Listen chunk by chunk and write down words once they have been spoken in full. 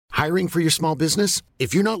Hiring for your small business?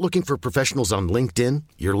 If you're not looking for professionals on LinkedIn,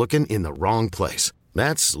 you're looking in the wrong place.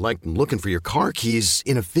 That's like looking for your car keys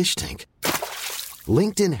in a fish tank.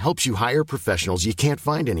 LinkedIn helps you hire professionals you can't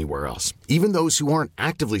find anywhere else, even those who aren't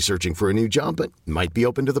actively searching for a new job but might be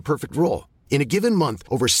open to the perfect role. In a given month,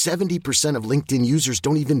 over 70% of LinkedIn users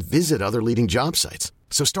don't even visit other leading job sites.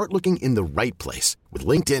 So start looking in the right place. With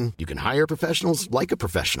LinkedIn, you can hire professionals like a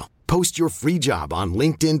professional. Post your free job on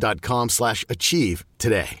linkedin.com/achieve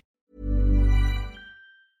today.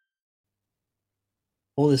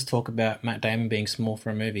 All this talk about Matt Damon being small for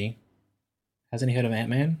a movie. Hasn't he heard of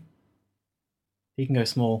Ant-Man? He can go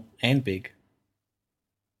small and big.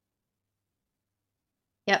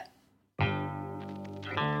 Yep.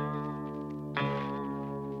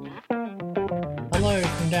 Hello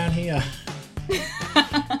from down here.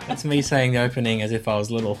 That's me saying the opening as if I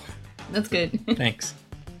was little. That's good. Thanks.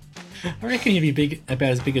 I reckon he'd be big,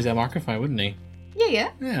 about as big as our microphone, wouldn't he?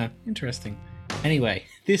 Yeah. Yeah, interesting. Anyway,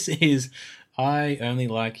 this is I Only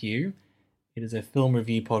Like You. It is a film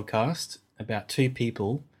review podcast about two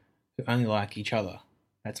people who only like each other.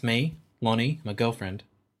 That's me, Lonnie, my girlfriend.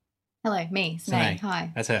 Hello, me, Snay.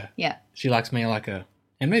 Hi. That's her. Yeah. She likes me, I like her.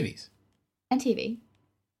 And movies. And TV.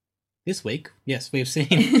 This week, yes, we've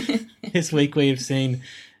seen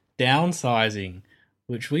Downsizing,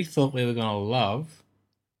 which we thought we were going to love.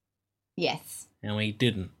 Yes. And we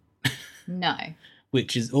didn't. No.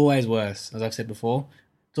 Which is always worse, as I've said before.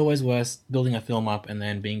 It's always worse building a film up and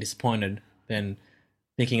then being disappointed than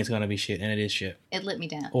thinking it's going to be shit, and it is shit. It let me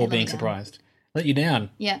down. Or being surprised. Let you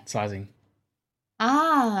down. Yeah. Sizing.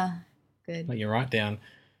 Ah, good. Let you right down.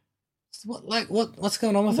 What's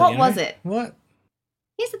going on with it? What was it? What?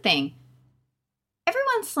 Here's the thing.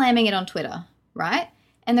 Everyone's slamming it on Twitter, right?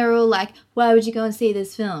 And they're all like, why would you go and see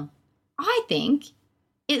this film? I think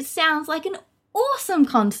it sounds like an awesome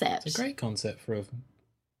concept. It's a great concept for a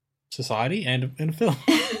society and a film.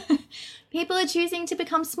 People are choosing to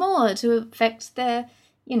become smaller to affect their,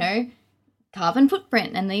 carbon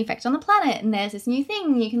footprint and the effect on the planet. And there's this new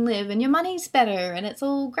thing you can live and your money's better and it's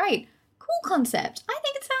all great. Cool concept. I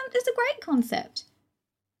think it's a great concept.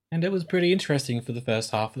 And it was pretty interesting for the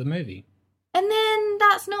first half of the movie. And then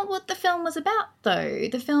that's not what the film was about, though.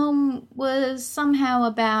 The film was somehow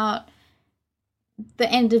about the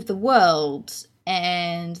end of the world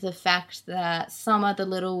and the fact that some of the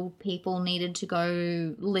little people needed to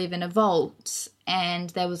go live in a vault. And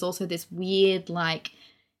there was also this weird,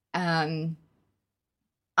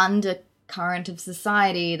 undercurrent of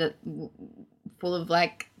society that full of,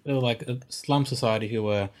 They were like a slum society who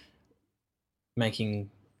were making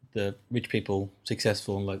the rich people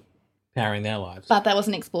successful and, powering their lives. But that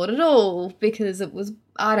wasn't explored at all because it was...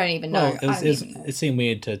 I don't even know. It seemed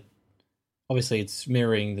weird to... Obviously, it's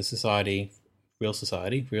mirroring the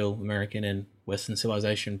real American and Western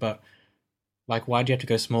civilization, but, why'd you have to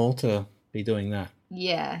go small to be doing that?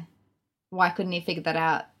 Yeah. Why couldn't he figure that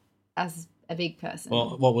out as a big person?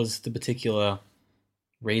 Well, what was the particular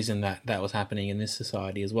reason that was happening in this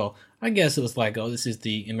society as well? I guess it was this is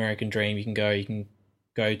the American dream. You can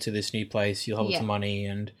go to this new place, you'll have lots of money,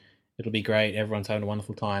 and it'll be great. Everyone's having a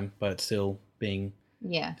wonderful time, but it's still being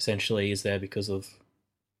essentially is there because of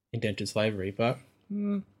indentured slavery. But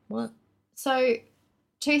what? So,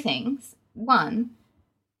 two things. One,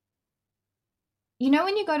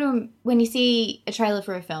 when you see a trailer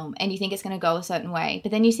for a film and you think it's going to go a certain way,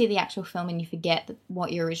 but then you see the actual film and you forget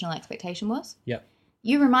what your original expectation was. Yeah.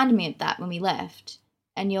 You reminded me of that when we left,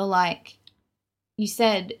 and you're like, you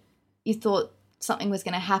said you thought something was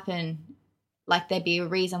going to happen. There'd be a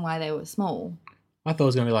reason why they were small. I thought it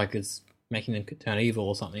was going to be it's making them turn evil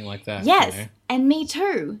or something like that. Yes, and me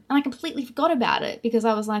too. And I completely forgot about it because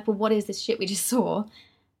I was like, well, what is this shit we just saw?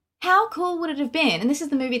 How cool would it have been? And this is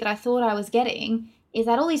the movie that I thought I was getting, is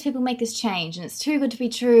that all these people make this change and it's too good to be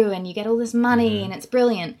true and you get all this money and it's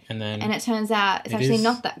brilliant. And it turns out it's actually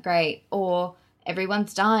not that great, or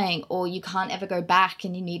everyone's dying, or you can't ever go back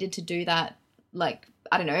and you needed to do that, I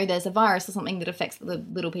don't know, there's a virus or something that affects the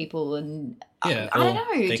little people and I don't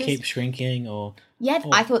know. They keep shrinking or... Yeah,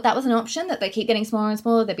 I thought that was an option, that they keep getting smaller and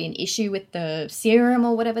smaller. There'd be an issue with the serum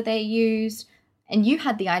or whatever they used. And you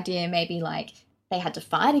had the idea maybe they had to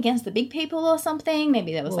fight against the big people or something.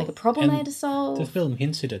 Maybe there was a problem there to solve. The film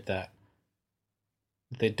hinted at that.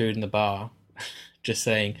 The dude in the bar just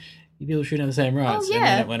saying, you people shouldn't have the same rights. Oh, yeah. And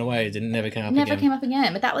then it went away. It never came up again. Never came up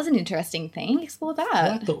again. But that was an interesting thing. Explore that.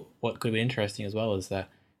 Well, I thought what could be interesting as well is that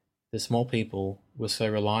the small people were so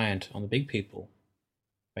reliant on the big people.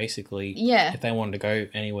 Basically, if they wanted to go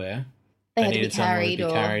anywhere, they needed someone to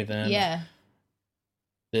carry them. Yeah.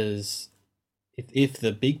 If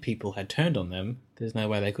the big people had turned on them, there's no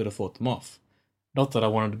way they could have fought them off. Not that I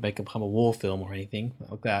wanted to become a war film or anything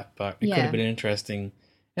like that, but it could have been interesting.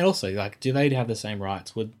 And also, like, do they have the same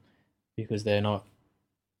rights? Because they're not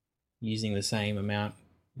using the same amount,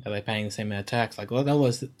 are they paying the same amount of tax? Like, all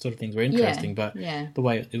those sort of things were interesting, but the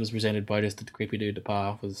way it was presented by just the creepy dude at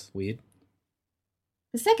par was weird.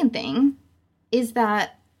 The second thing is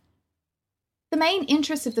that the main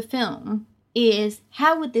interest of the film is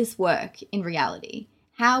how would this work in reality?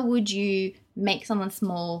 How would you make someone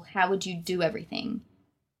small? How would you do everything?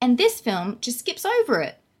 And this film just skips over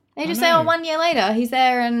it. They just say, 1 year later, he's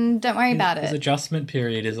there and don't worry about it. His adjustment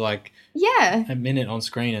period is like a minute on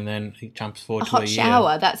screen and then he jumps forward to a year. A hot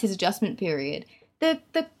shower, that's his adjustment period.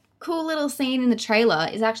 The cool little scene in the trailer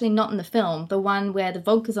is actually not in the film. The one where the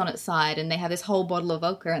vodka's on its side and they have this whole bottle of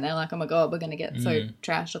vodka and they're like, oh my God, we're going to get so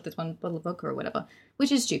trashed off this one bottle of vodka or whatever.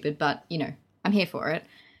 Which is stupid, but, you know, I'm here for it.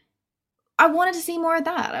 I wanted to see more of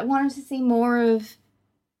that. I wanted to see more of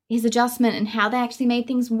his adjustment and how they actually made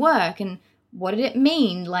things work and what did it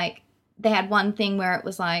mean? Like, they had one thing where it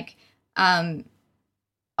was like,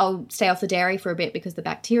 I'll stay off the dairy for a bit because the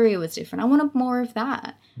bacteria was different. I wanted more of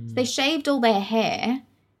that. So they shaved all their hair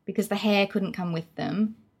because the hair couldn't come with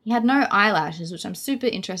them. He had no eyelashes, which I'm super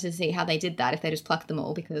interested to see how they did that, if they just plucked them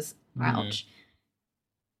all because, ouch.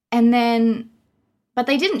 And then, but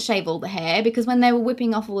they didn't shave all the hair because when they were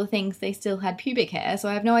whipping off all the things, they still had pubic hair. So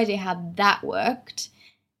I have no idea how that worked.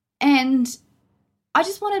 And I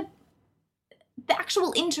just wanted, the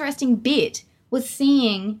actual interesting bit was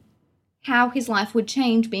seeing how his life would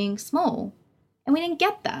change being small. And we didn't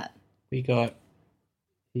get that.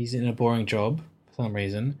 He's in a boring job for some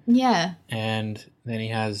reason. Yeah. And then he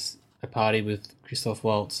has a party with Christoph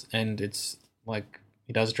Waltz and it's like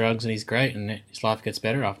he does drugs and he's great and his life gets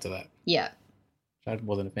better after that. Yeah. Which I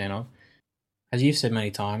wasn't a fan of. As you've said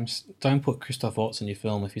many times, don't put Christoph Waltz in your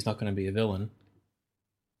film if he's not going to be a villain.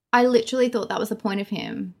 I literally thought that was the point of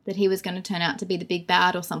him, that he was going to turn out to be the big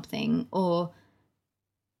bad or something. Or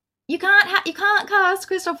you can't cast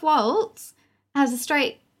Christoph Waltz as a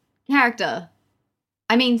straight character.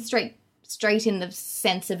 I mean, straight in the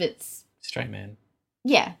sense of it's straight man.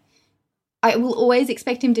 Yeah, I will always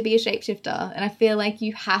expect him to be a shapeshifter, and I feel like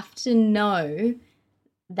you have to know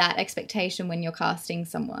that expectation when you're casting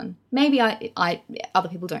someone. Maybe other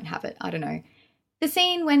people don't have it. I don't know. The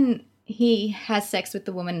scene when he has sex with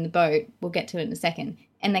the woman in the boat, we'll get to it in a second,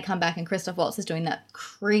 and they come back and Christoph Waltz is doing that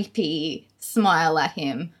creepy smile at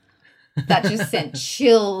him that just sent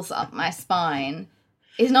chills up my spine.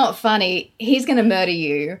 It's not funny. He's going to murder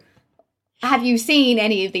you. Have you seen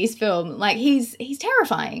any of these films? Like, he's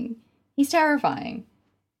terrifying. He's terrifying.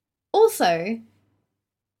 Also,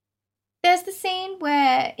 there's the scene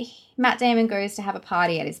where Matt Damon goes to have a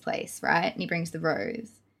party at his place, right? And he brings the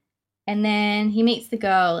rose. And then he meets the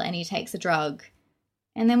girl and he takes a drug.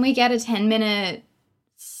 And then we get a 10-minute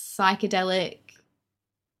psychedelic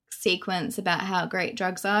sequence about how great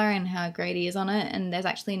drugs are and how great he is on it. And there's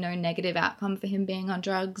actually no negative outcome for him being on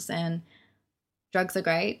drugs. And drugs are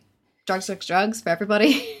great. Drugs for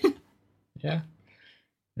everybody. Yeah.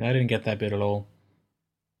 No, I didn't get that bit at all.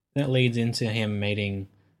 That leads into him meeting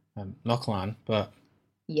Lachlan, but...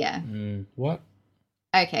 Yeah. What?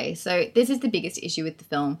 Okay, so this is the biggest issue with the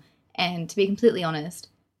film. And to be completely honest,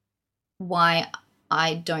 why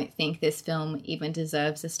I don't think this film even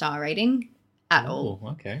deserves a star rating at all.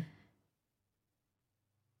 Okay.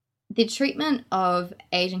 The treatment of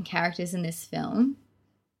Asian characters in this film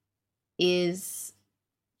is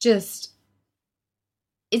just...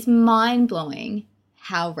 It's mind-blowing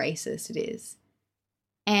how racist it is.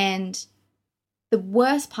 And the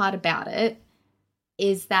worst part about it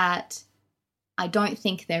is that I don't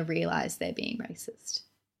think they realise they're being racist.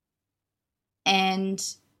 And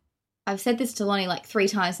I've said this to Lonnie like 3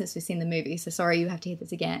 times since we've seen the movie, so sorry you have to hear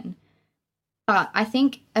this again. But I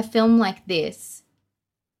think a film like this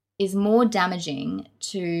is more damaging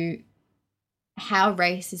to how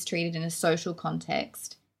race is treated in a social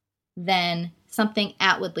context than something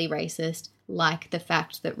outwardly racist like the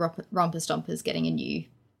fact that Romper Stomper's getting a new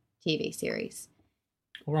TV series.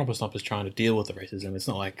 Well, Romper Stomper's trying to deal with the racism. It's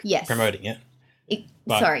not like promoting it.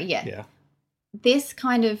 Yeah. This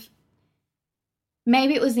kind of...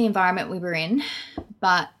 Maybe it was the environment we were in,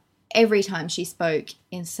 but every time she spoke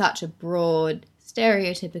in such a broad,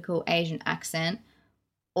 stereotypical Asian accent,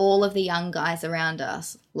 all of the young guys around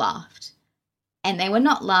us laughed. And they were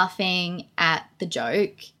not laughing at the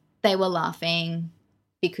joke. They were laughing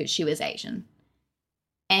because she was Asian.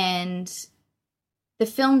 And the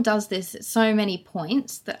film does this at so many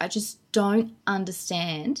points that I just don't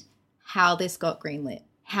understand how this got greenlit.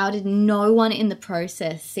 How did no one in the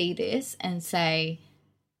process see this and say,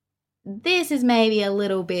 this is maybe a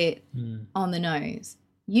little bit on the nose.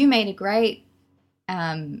 You made a great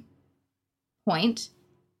point.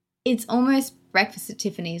 It's almost Breakfast at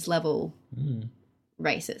Tiffany's level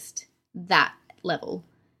racist. That level.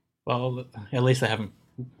 Well, at least they haven't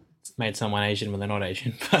made someone Asian when they're not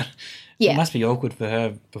Asian, but yeah. It must be awkward for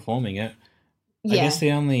her performing it. I guess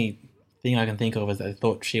the only thing I can think of is that I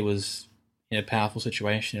thought she was in a powerful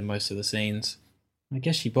situation in most of the scenes. I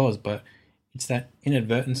guess she was, but it's that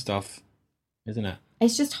inadvertent stuff, isn't it?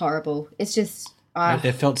 It's just horrible. It's just...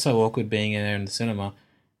 It felt so awkward being in there in the cinema.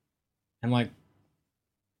 And, like,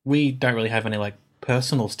 we don't really have any, like,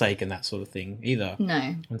 personal stake in that sort of thing either.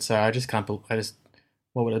 No. And so I just can't... what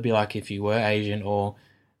would it be like if you were Asian or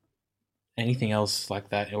anything else like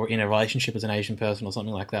that, or in a relationship as an Asian person or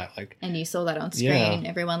something like that? Like, and you saw that on screen,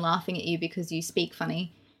 everyone laughing at you because you speak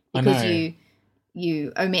funny, because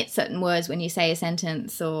you omit certain words when you say a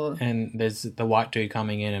sentence, or... And there's the white dude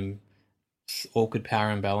coming in and awkward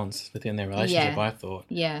power imbalance within their relationship, I thought.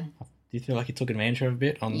 Yeah. Do you feel like he took advantage of a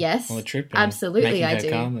bit on the trip? And absolutely, I do.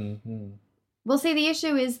 Come Well, see, the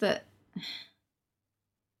issue is that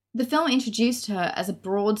the film introduced her as a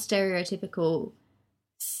broad, stereotypical,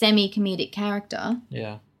 semi-comedic character.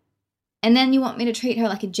 Yeah. And then you want me to treat her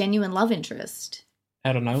like a genuine love interest.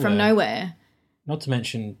 Out of nowhere. From nowhere. Not to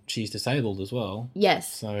mention she's disabled as well.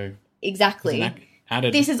 Yes. So... Exactly.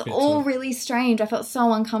 This is all really strange. I felt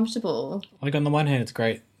so uncomfortable. Like, on the one hand, it's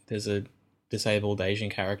great. There's a disabled Asian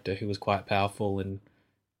character who was quite powerful in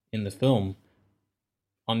the film.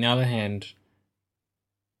 On the other hand,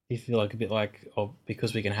 you feel like a bit like, oh,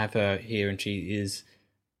 because we can have her here and she is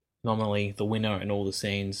nominally the winner in all the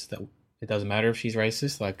scenes, that it doesn't matter if she's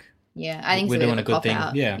racist. Like, yeah, I think we're doing a good thing.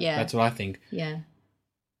 Yeah, that's what I think. Yeah.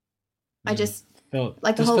 I just felt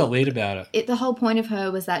weird about it. The whole point of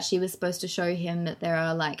her was that she was supposed to show him that there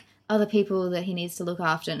are, like, other people that he needs to look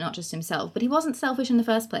after, not just himself. But he wasn't selfish in the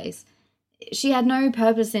first place. She had no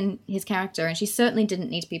purpose in his character, and she certainly didn't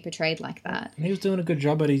need to be portrayed like that. And he was doing a good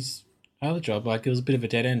job at his other job. Like, it was a bit of a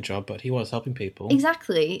dead-end job, but he was helping people.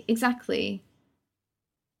 Exactly.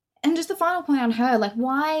 And just the final point on her, like,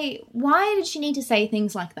 why did she need to say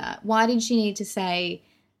things like that? Why did she need to say...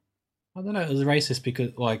 I don't know, it was racist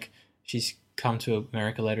because, like, she's come to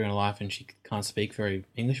America later in her life and she can't speak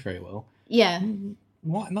English very well. Yeah.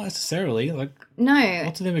 Not necessarily. Like, no.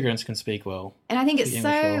 Lots of immigrants can speak well. And I think it's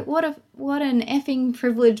so... What an effing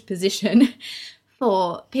privileged position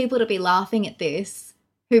for people to be laughing at this,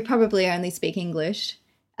 who probably only speak English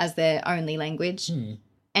as their only language,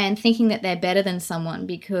 and thinking that they're better than someone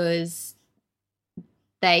because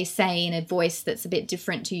they say in a voice that's a bit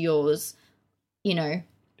different to yours, you know...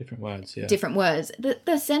 Different words, yeah. Different words.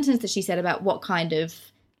 The sentence that she said about what kind of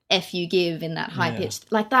F you give in that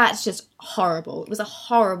high-pitched... Like, that's just horrible. It was a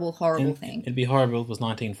horrible thing. It'd be horrible if it was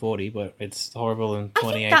 1940, but it's horrible in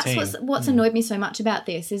 2018. I think that's what's annoyed me so much about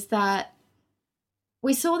this, is that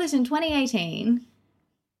we saw this in 2018.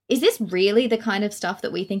 Is this really the kind of stuff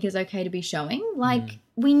that we think is okay to be showing? Like,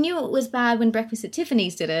 we knew it was bad when Breakfast at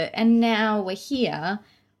Tiffany's did it, and now we're here.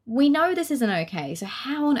 We know this isn't okay, so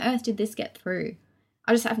how on earth did this get through?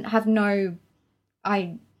 I just have no...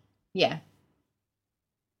 Yeah.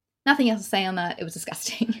 Nothing else to say on that. It was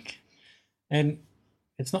disgusting. And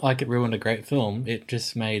it's not like it ruined a great film. It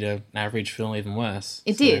just made an average film even worse.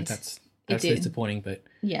 It did. That's disappointing, but...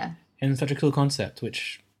 Yeah. And such a cool concept,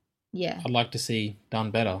 which... Yeah. I'd like to see done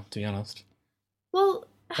better, to be honest. Well,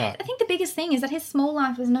 I think the biggest thing is that his small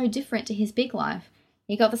life was no different to his big life.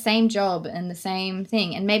 He got the same job and the same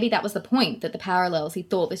thing. And maybe that was the point, that the parallels, he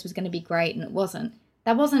thought this was going to be great and it wasn't.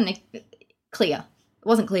 That wasn't clear. It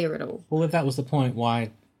wasn't clear at all. Well, if that was the point, why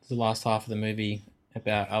is the last half of the movie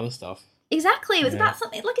about other stuff? Exactly. It was about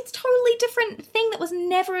something, like, it's totally different thing that was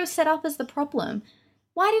never set up as the problem.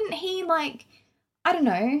 Why didn't he, like, I don't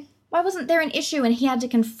know, why wasn't there an issue and he had to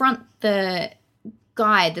confront the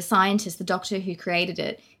guide, the scientist, the doctor who created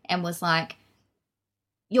it, and was like,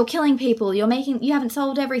 you're killing people, you haven't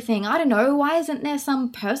solved everything, I don't know, why isn't there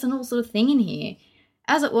some personal sort of thing in here?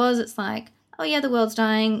 As it was, it's like, oh yeah, the world's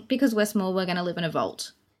dying, because we're small, we're going to live in a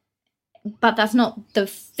vault. But that's not the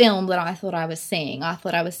film that I thought I was seeing. I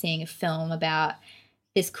thought I was seeing a film about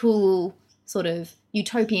this cool sort of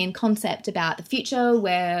utopian concept about the future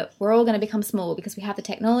where we're all going to become small because we have the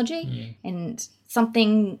technology and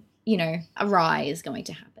something, you know, awry is going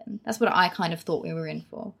to happen. That's what I kind of thought we were in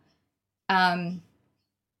for. And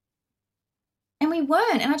we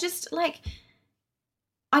weren't. And I just, like,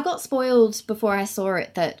 I got spoiled before I saw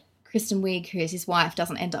it that Kristen Wiig, who is his wife,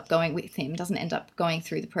 doesn't end up going with him, doesn't end up going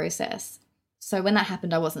through the process. So when that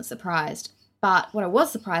happened, I wasn't surprised. But what I was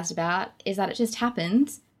surprised about is that it just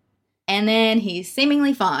happened and then he's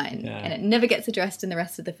seemingly fine, and it never gets addressed in the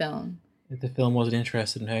rest of the film. The film wasn't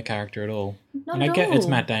interested in her character at all. Not and at I get all. it's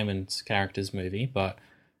Matt Damon's character's movie, but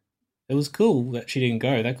it was cool that she didn't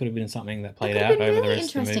go. That could have been something that played out over the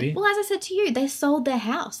rest of the movie. Well, as I said to you, they sold their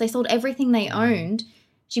house. They sold everything they owned.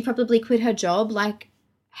 She probably quit her job. Like,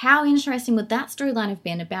 how interesting would that storyline have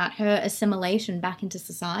been about her assimilation back into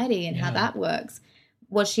society and how that works?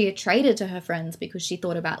 Was she a traitor to her friends because she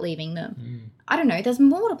thought about leaving them? I don't know. There's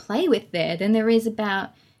more to play with there than there is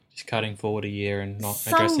about just cutting forward a year and not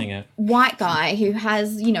addressing it. White guy who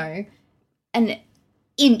has, you know, an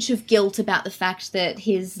inch of guilt about the fact that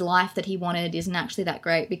his life that he wanted isn't actually that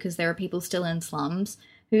great because there are people still in slums,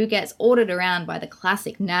 who gets ordered around by the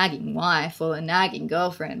classic nagging wife or the nagging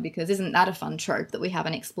girlfriend, because isn't that a fun trope that we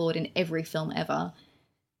haven't explored in every film ever,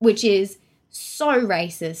 which is so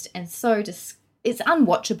racist and so it's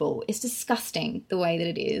unwatchable. It's disgusting the way that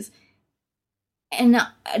it is. And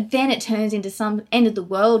then it turns into some end of the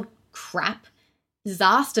world crap,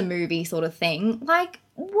 disaster movie sort of thing. Like,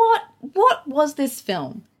 what was this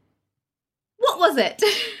film? What was it?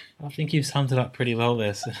 I think you've summed it up pretty well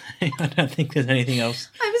there. So I don't think there's anything else.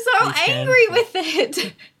 I'm so angry with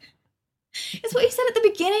it. It's what you said at the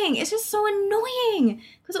beginning. It's just so annoying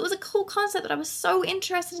because it was a cool concept that I was so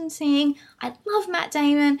interested in seeing. I love Matt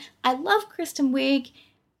Damon. I love Kristen Wiig.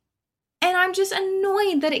 And I'm just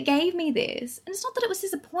annoyed that it gave me this. And it's not that it was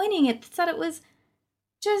disappointing. It's that it was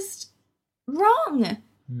just wrong.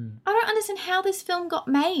 I don't understand how this film got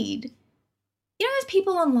made. You know, there's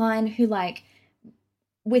people online who, like,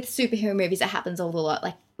 with superhero movies, it happens a lot.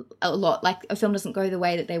 Like, a film doesn't go the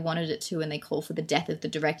way that they wanted it to, and they call for the death of the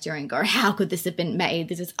director and go, how could this have been made?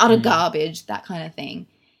 This is utter garbage, that kind of thing.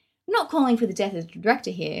 I'm not calling for the death of the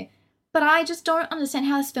director here, but I just don't understand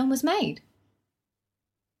how this film was made.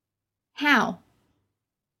 How?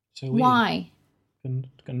 So weird. Why?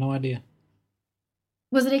 Got no idea.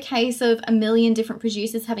 Was it a case of a million different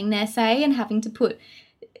producers having their say and having to put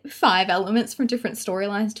 5 elements from different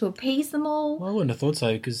storylines to appease them all? Well, I wouldn't have thought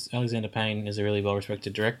so, because Alexander Payne is a really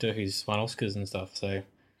well-respected director who's won Oscars and stuff, so...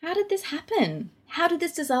 How did this happen? How did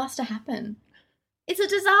this disaster happen? It's a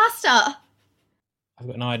disaster! I've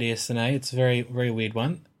got no idea, Sine. It's a very, very weird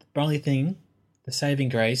one. The only thing, the saving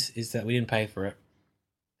grace, is that we didn't pay for it.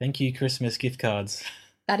 Thank you, Christmas gift cards.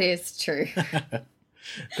 That is true.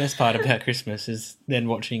 Best part about Christmas is then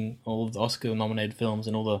watching all the Oscar-nominated films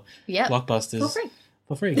and all the blockbusters. For free.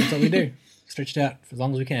 For free. That's what we do. Stretch it out for as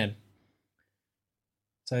long as we can.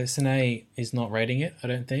 So Sine is not rating it, I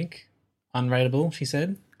don't think. Unrateable, she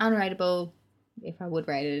said. Unrateable. If I would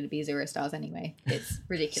rate it, it'd be 0 stars anyway. It's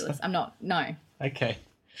ridiculous. No. Okay.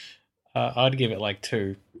 I'd give it like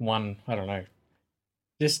 2. 1, I don't know.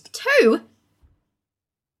 Just 2?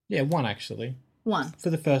 Yeah, 1 actually. 1. For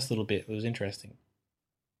the first little bit, it was interesting.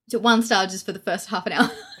 So 1 star just for the first half an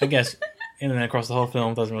hour. I guess in and across the whole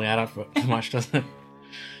film doesn't really add up much, does it?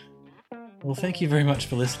 Well, thank you very much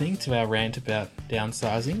for listening to our rant about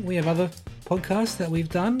downsizing. We have other podcasts that we've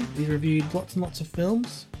done. We've reviewed lots and lots of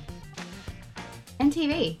films. And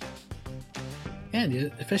TV.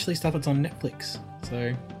 And especially stuff that's on Netflix.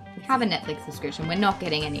 So We have a Netflix subscription. We're not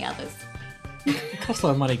getting any others. it costs a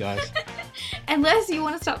lot of money, guys. Unless you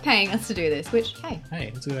want to stop paying us to do this, which, Hey,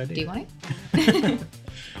 it's a good idea. do you want to?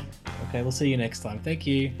 Okay, we'll see you next time. Thank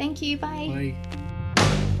you. Thank you. Bye. Bye.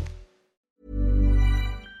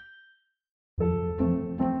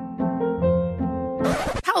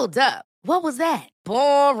 Hold up. What was that?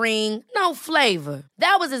 Boring. No flavor.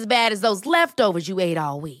 That was as bad as those leftovers you ate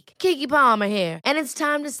all week. Keke Palmer here, and it's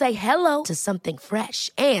time to say hello to something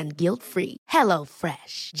fresh and guilt-free. Hello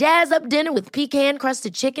Fresh. Jazz up dinner with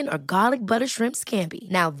pecan-crusted chicken or garlic butter shrimp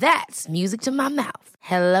scampi. Now that's music to my mouth.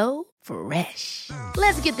 Hello Fresh.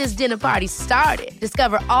 Let's get this dinner party started.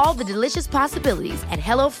 Discover all the delicious possibilities at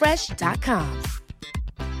HelloFresh.com.